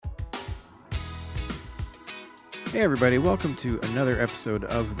Hey everybody, welcome to another episode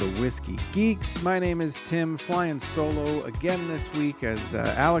of the Whiskey Geeks. My name is Tim, flying solo again this week as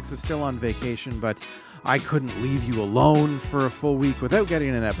Alex is still on vacation, but I couldn't leave you alone for a full week without getting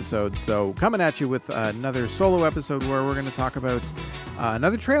an episode. So coming at you with another solo episode where we're going to talk about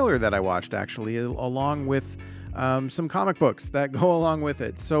another trailer that I watched actually, along with some comic books that go along with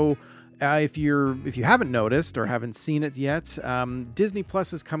it. So if you haven't noticed or haven't seen it yet, Disney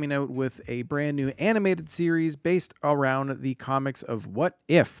Plus is coming out with a brand new animated series based around the comics of What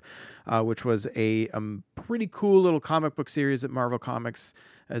If, which was a pretty cool little comic book series that Marvel Comics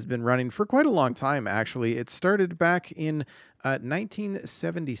has been running for quite a long time, actually. It started back in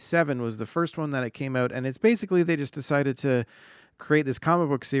 1977 was the first one that it came out, and it's basically they just decided to create this comic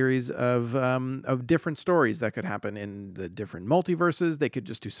book series of different stories that could happen in the different multiverses. They could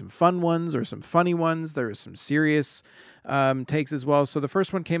just do some fun ones or some funny ones. There was some serious takes as well. So the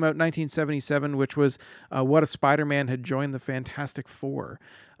first one came out in 1977, which was what if Spider-Man had joined the Fantastic Four.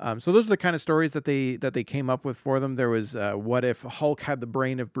 So those are the kind of stories that they came up with for them. There was what if Hulk had the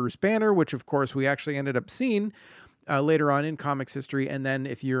brain of Bruce Banner, which of course we actually ended up seeing later on in comics history. And then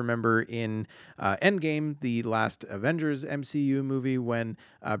if you remember in Endgame, the last Avengers MCU movie, when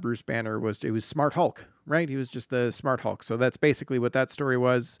Bruce Banner was Smart Hulk, right? He was just the Smart Hulk. So that's basically what that story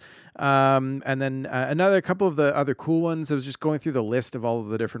was. And then another couple of the other cool ones. I was just going through the list of all of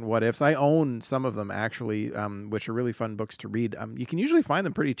the different what ifs. I own some of them actually, which are really fun books to read. You can usually find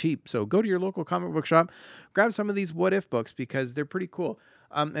them pretty cheap. So go to your local comic book shop, grab some of these what if books because they're pretty cool.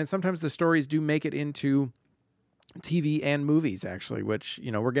 And sometimes the stories do make it into TV and movies, actually, which,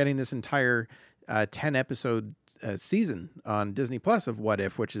 we're getting this entire 10 episode season on Disney Plus of What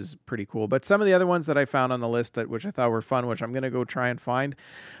If, which is pretty cool. But some of the other ones that I found on the list which I thought were fun, which I'm going to go try and find.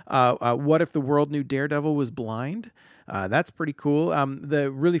 What if the world knew Daredevil was blind? That's pretty cool. The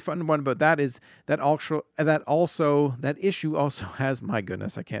really fun one about that is that issue also has, my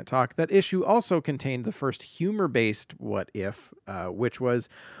goodness, I can't talk. That issue also contained the first humor-based what if, which was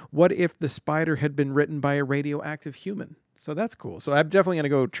what if the spider had been written by a radioactive human? So that's cool. So I'm definitely going to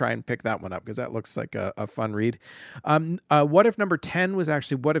go try and pick that one up because that looks like a fun read. What if number 10 was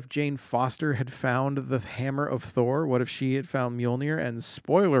actually what if Jane Foster had found the hammer of Thor? What if she had found Mjolnir? And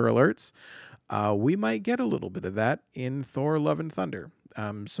spoiler alerts, we might get a little bit of that in Thor Love and Thunder.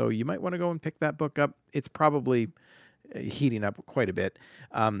 So you might want to go and pick that book up. It's probably heating up quite a bit.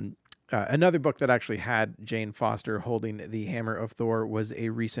 Another book that actually had Jane Foster holding the hammer of Thor was a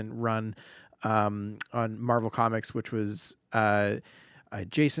recent run on Marvel Comics, which was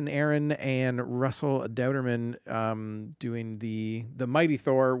Jason Aaron and Russell Dauterman doing the Mighty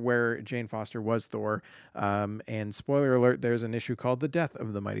Thor, where Jane Foster was Thor. And spoiler alert, there's an issue called The Death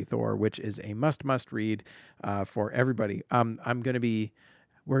of the Mighty Thor, which is a must read for everybody.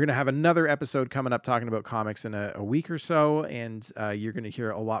 We're going to have another episode coming up talking about comics in a week or so, and you're going to hear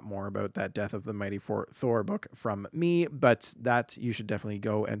a lot more about that Death of the Mighty Thor book from me, but that you should definitely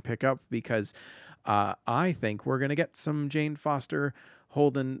go and pick up because I think we're going to get some Jane Foster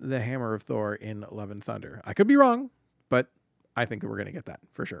holding the hammer of Thor in Love and Thunder. I could be wrong, but I think that we're going to get that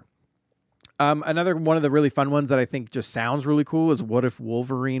for sure. Another one of the really fun ones that I think just sounds really cool is what if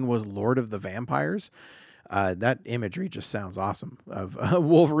Wolverine was Lord of the Vampires? That imagery just sounds awesome of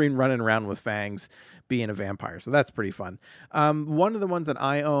Wolverine running around with fangs being a vampire. So that's pretty fun. One of the ones that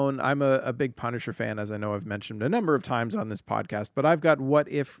I own, I'm a big Punisher fan, as I know I've mentioned a number of times on this podcast, but I've got what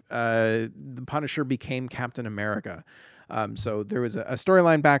if the Punisher became Captain America. So there was a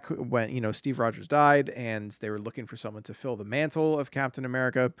storyline back when, Steve Rogers died and they were looking for someone to fill the mantle of Captain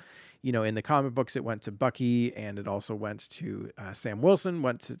America. In the comic books, it went to Bucky and it also went to Sam Wilson,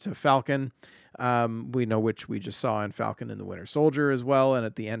 went to Falcon. We know which we just saw in Falcon and the Winter Soldier as well. And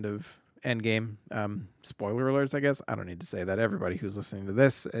at the end of Endgame, spoiler alerts, I guess. I don't need to say that. Everybody who's listening to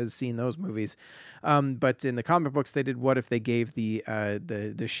this has seen those movies. But in the comic books, they did what if they gave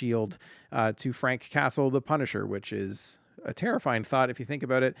the shield to Frank Castle, the Punisher, which is a terrifying thought if you think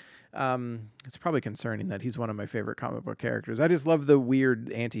about it. It's probably concerning that he's one of my favorite comic book characters. I just love the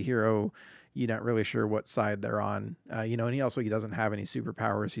weird anti-hero. You're not really sure what side they're on, and he doesn't have any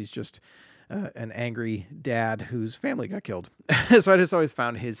superpowers. He's just an angry dad whose family got killed. So I just always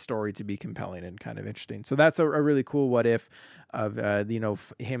found his story to be compelling and kind of interesting. So that's a really cool what if of,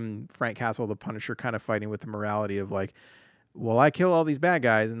 him, Frank Castle, the Punisher, kind of fighting with the morality of like, well, I kill all these bad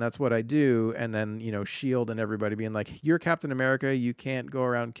guys and that's what I do. And then, S.H.I.E.L.D. and everybody being like, you're Captain America. You can't go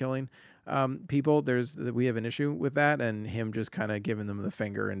around killing people. We have an issue with that. And him just kind of giving them the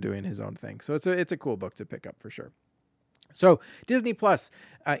finger and doing his own thing. So it's a cool book to pick up for sure. So Disney Plus,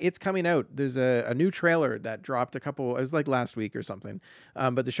 it's coming out. There's a new trailer that dropped it was like last week or something.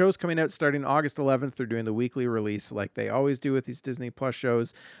 But the show's coming out starting August 11th. They're doing the weekly release like they always do with these Disney Plus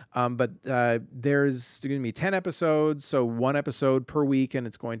shows. But there's going to be 10 episodes, so one episode per week, and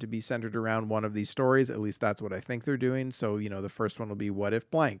it's going to be centered around one of these stories. At least that's what I think they're doing. So, the first one will be What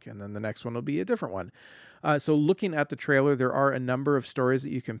If Blank, and then the next one will be a different one. So looking at the trailer, there are a number of stories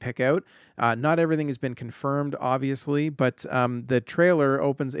that you can pick out. Not everything has been confirmed, obviously, but the trailer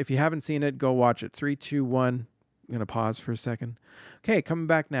opens. If you haven't seen it, go watch it. 3, 2, 1. I'm going to pause for a second. Okay, coming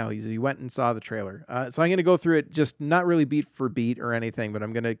back now. You went and saw the trailer. So I'm going to go through it, just not really beat for beat or anything, but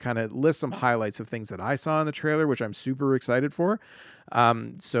I'm going to kind of list some highlights of things that I saw in the trailer, which I'm super excited for.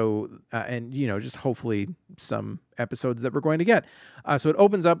 And just hopefully some episodes that we're going to get. So it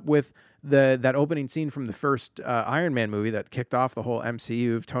opens up with that opening scene from the first Iron Man movie that kicked off the whole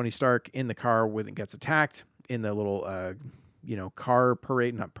MCU of Tony Stark in the car when it gets attacked in the little car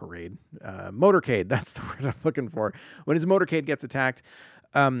parade, not parade, motorcade. That's the word I'm looking for. When his motorcade gets attacked.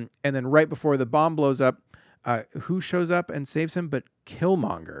 And then right before the bomb blows up, who shows up and saves him but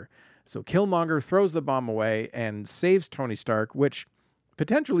Killmonger. So Killmonger throws the bomb away and saves Tony Stark, which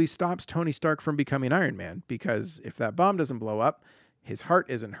potentially stops Tony Stark from becoming Iron Man, because if that bomb doesn't blow up, his heart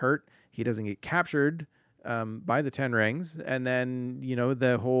isn't hurt. He doesn't get captured by the 10 rings, and then,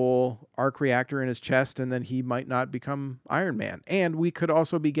 the whole arc reactor in his chest, and then he might not become Iron Man. And we could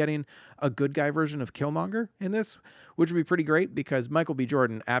also be getting a good guy version of Killmonger in this, which would be pretty great, because Michael B.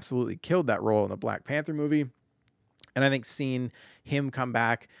 Jordan absolutely killed that role in the Black Panther movie. And I think seeing him come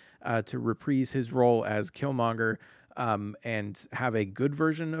back to reprise his role as Killmonger and have a good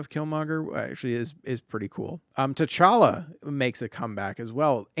version of Killmonger actually is pretty cool. T'Challa makes a comeback as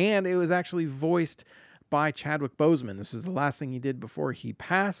well, and it was actually voiced by Chadwick Boseman. This was the last thing he did before he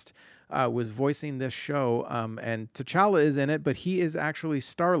passed, was voicing this show. And T'Challa is in it, but he is actually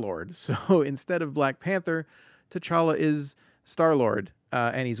Star-Lord. So instead of Black Panther, T'Challa is Star-Lord,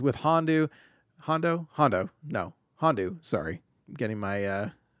 and he's with Hondo. Sorry,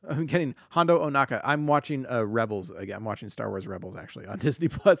 I'm getting Hondo Ohnaka. I'm watching Rebels again. I'm watching Star Wars Rebels actually on Disney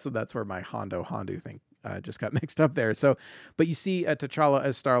Plus, so that's where my Hondo thing just got mixed up there. So, but you see T'Challa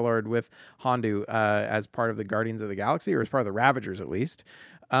as Star-Lord with Hondo as part of the Guardians of the Galaxy, or as part of the Ravagers at least.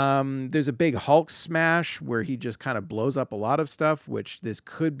 There's a big Hulk smash where he just kind of blows up a lot of stuff, which this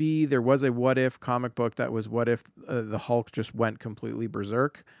could be. There was a What If comic book that was what if the Hulk just went completely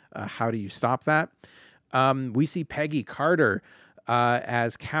berserk. How do you stop that? We see Peggy Carter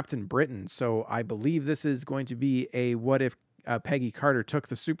as Captain Britain. So I believe this is going to be a what if Peggy Carter took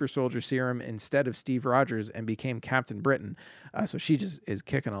the super soldier serum instead of Steve Rogers and became Captain Britain. So she just is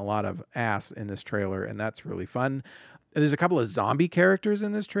kicking a lot of ass in this trailer, and that's really fun. There's a couple of zombie characters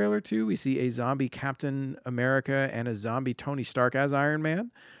in this trailer too. We see a zombie Captain America and a zombie Tony Stark as Iron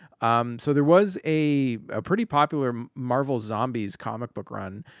Man. So there was a pretty popular Marvel Zombies comic book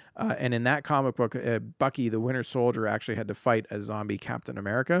run. And in that comic book, Bucky, the Winter Soldier, actually had to fight a zombie Captain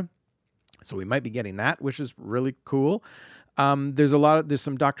America. So we might be getting that, which is really cool. There's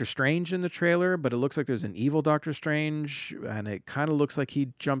some Doctor Strange in the trailer, but it looks like there's an evil Doctor Strange, and it kind of looks like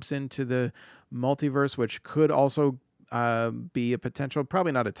he jumps into the multiverse, which could also be a potential,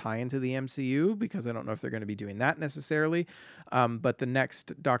 probably not a tie into the MCU, because I don't know if they're going to be doing that necessarily. But the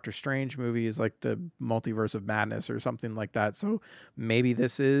next Doctor Strange movie is like the Multiverse of Madness or something like that. So maybe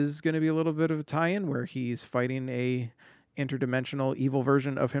this is going to be a little bit of a tie-in where he's fighting a interdimensional evil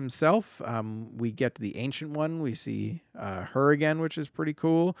version of himself. We get the Ancient One. We see her again, which is pretty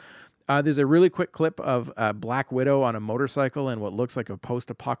cool. There's a really quick clip of Black Widow on a motorcycle in what looks like a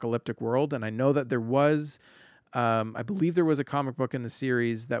post-apocalyptic world. And I know that there was, I believe there was a comic book in the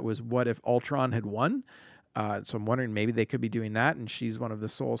series that was what if Ultron had won. So I'm wondering maybe they could be doing that and she's one of the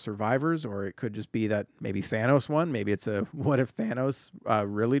sole survivors, or it could just be that maybe Thanos won. Maybe it's a what if Thanos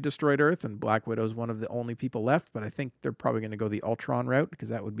really destroyed Earth and Black Widow's one of the only people left. But I think they're probably going to go the Ultron route, because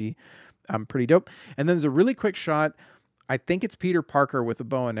that would be pretty dope. And then there's a really quick shot. I think it's Peter Parker with a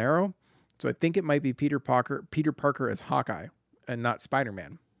bow and arrow. So I think it might be Peter Parker as Hawkeye and not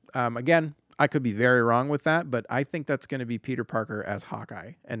Spider-Man. Again, I could be very wrong with that, but I think that's going to be Peter Parker as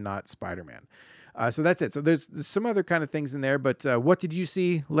Hawkeye and not Spider-Man. So that's it. So there's some other kind of things in there, but what did you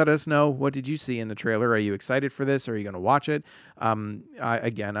see? Let us know. What did you see in the trailer? Are you excited for this? Are you going to watch it?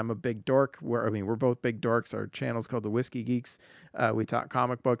 Again, I'm a big dork. We're both big dorks. Our channel's called The Whiskey Geeks. We talk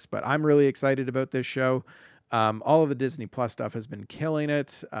comic books, but I'm really excited about this show. All of the Disney Plus stuff has been killing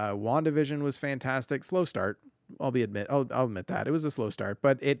it. WandaVision was fantastic. Slow start. I'll admit that. It was a slow start,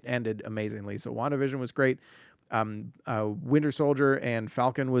 but it ended amazingly. So WandaVision was great. Winter Soldier and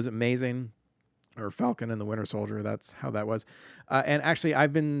Falcon was amazing. or Falcon and the Winter Soldier. That's how that was. And actually,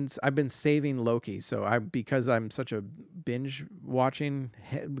 I've been saving Loki. So because I'm such a binge watching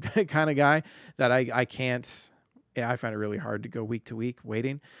kind of guy that I can't. Yeah, I find it really hard to go week to week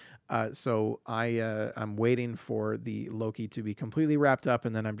waiting. So I'm waiting for the Loki to be completely wrapped up,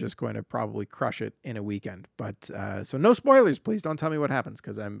 and then I'm just going to probably crush it in a weekend. But so no spoilers, please don't tell me what happens,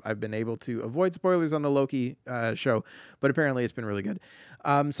 because I've been able to avoid spoilers on the Loki show, but apparently it's been really good.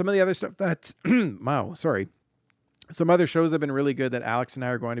 Some of the other stuff that some other shows have been really good that Alex and I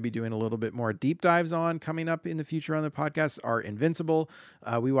are going to be doing a little bit more deep dives on coming up in the future on the podcast are Invincible.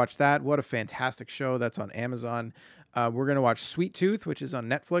 We watched that. What a fantastic show. That's on Amazon. We're going to watch Sweet Tooth, which is on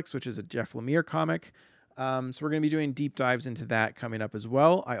Netflix, which is a Jeff Lemire comic. So we're going to be doing deep dives into that coming up as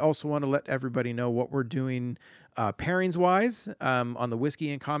well. I also want to let everybody know what we're doing pairings-wise on the whiskey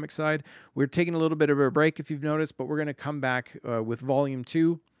and comic side. We're taking a little bit of a break, if you've noticed, but we're going to come back with Volume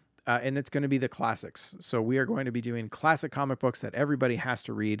 2. And it's going to be the classics. So we are going to be doing classic comic books that everybody has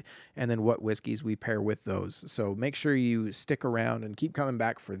to read, and then what whiskeys we pair with those. So make sure you stick around and keep coming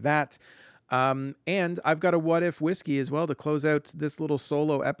back for that. And I've got a what if whiskey as well to close out this little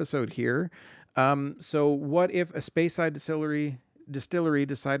solo episode here. So what if a Speyside distillery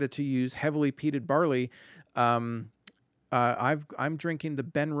decided to use heavily peated barley? I'm drinking the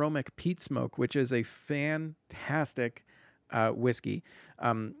Benromic Peat Smoke, which is a fantastic whiskey.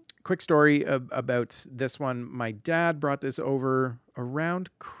 Quick story about this one. My dad brought this over around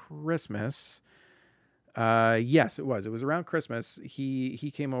Christmas. Yes, it was. It was around Christmas.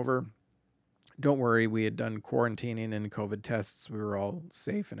 He came over. Don't worry, we had done quarantining and COVID tests. We were all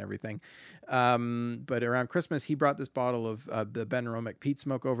safe and everything. But around Christmas, he brought this bottle of the Benromic Peat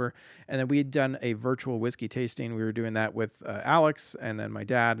Smoke over, and then we had done a virtual whiskey tasting. We were doing that with Alex, and then my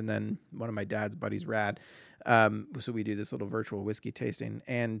dad, and then one of my dad's buddies, Rad. So we do this little virtual whiskey tasting,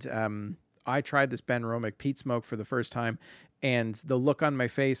 and I tried this Benromic Peat Smoke for the first time, and the look on my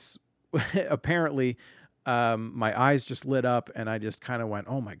face, apparently, my eyes just lit up, and I just kind of went,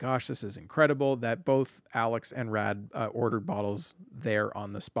 oh my gosh, this is incredible, that both Alex and Rad ordered bottles there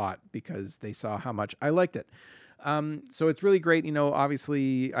on the spot because they saw how much I liked it. So it's really great. You know,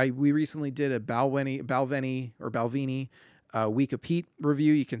 obviously we recently did a Balvenie Week of Peat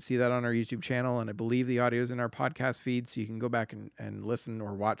review. You can see that on our YouTube channel, and I believe the audio is in our podcast feed, so you can go back and listen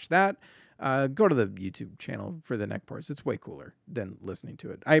or watch that. Go to the YouTube channel for the neck pours. It's way cooler than listening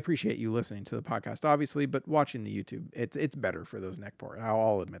to it. I appreciate you listening to the podcast, obviously, but watching the YouTube, it's better for those neck pours.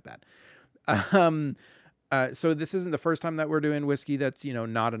 I'll admit that. So this isn't the first time that we're doing whiskey that's,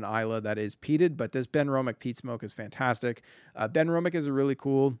 not an Islay that is peated, but this Benromic Peat Smoke is fantastic. Benromic is a really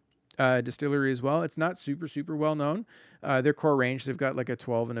cool distillery as well. It's not super, super well known. Their core range, they've got like a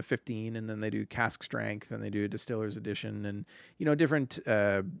 12 and a 15, and then they do cask strength, and they do a distiller's edition, and different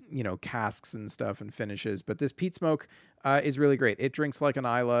casks and stuff and finishes. But this peat smoke is really great. It drinks like an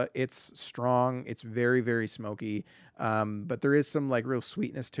Islay. It's strong. It's very, very smoky. But there is some like real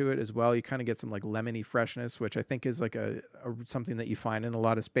sweetness to it as well. You kind of get some like lemony freshness, which I think is like a something that you find in a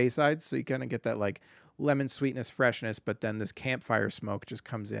lot of Speysides. So you kind of get that like lemon sweetness, freshness, but then this campfire smoke just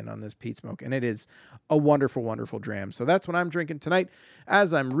comes in on this peat smoke, and it is a wonderful, wonderful dram. So that's what I'm drinking tonight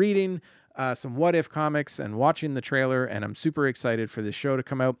as I'm reading some What If comics and watching the trailer, and I'm super excited for this show to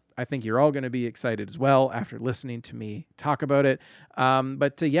come out. I think you're all going to be excited as well after listening to me talk about it.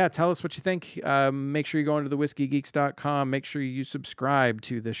 But tell us what you think. Make sure you go into the whiskeygeeks.com. Make sure you subscribe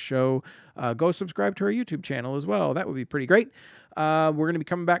to the show. Go subscribe to our YouTube channel as well. That would be pretty great. We're going to be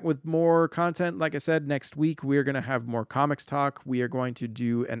coming back with more content. Like I said, next week, we're going to have more comics talk. We are going to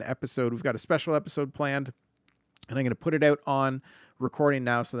do an episode. We've got a special episode planned, and I'm going to put it out on recording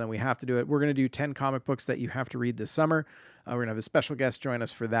now, so then we have to do it. We're going to do 10 comic books that you have to read this summer. We're going to have a special guest join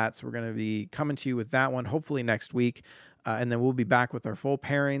us for that. So we're going to be coming to you with that one, hopefully next week. And then we'll be back with our full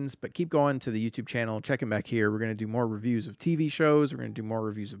pairings, but keep going to the YouTube channel, checking back here. We're going to do more reviews of TV shows. We're going to do more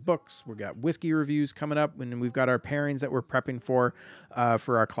reviews of books. We've got whiskey reviews coming up, and then we've got our pairings that we're prepping for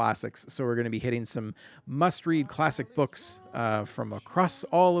our classics. So we're going to be hitting some must-read classic books from across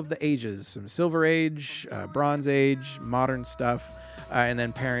all of the ages, some Silver Age, Bronze Age, modern stuff, and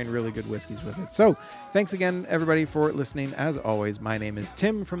then pairing really good whiskeys with it. So thanks again, everybody, for listening. As always, my name is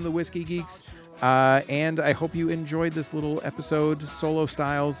Tim from the Whiskey Geeks. And I hope you enjoyed this little episode, solo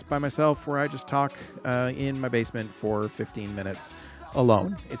styles by myself, where I just talk in my basement for 15 minutes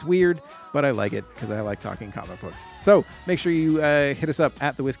alone. It's weird, but I like it because I like talking comic books. So make sure you hit us up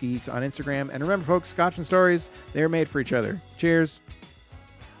at The Whiskey Geeks on Instagram. And remember, folks, Scotch and stories, they're made for each other. Cheers.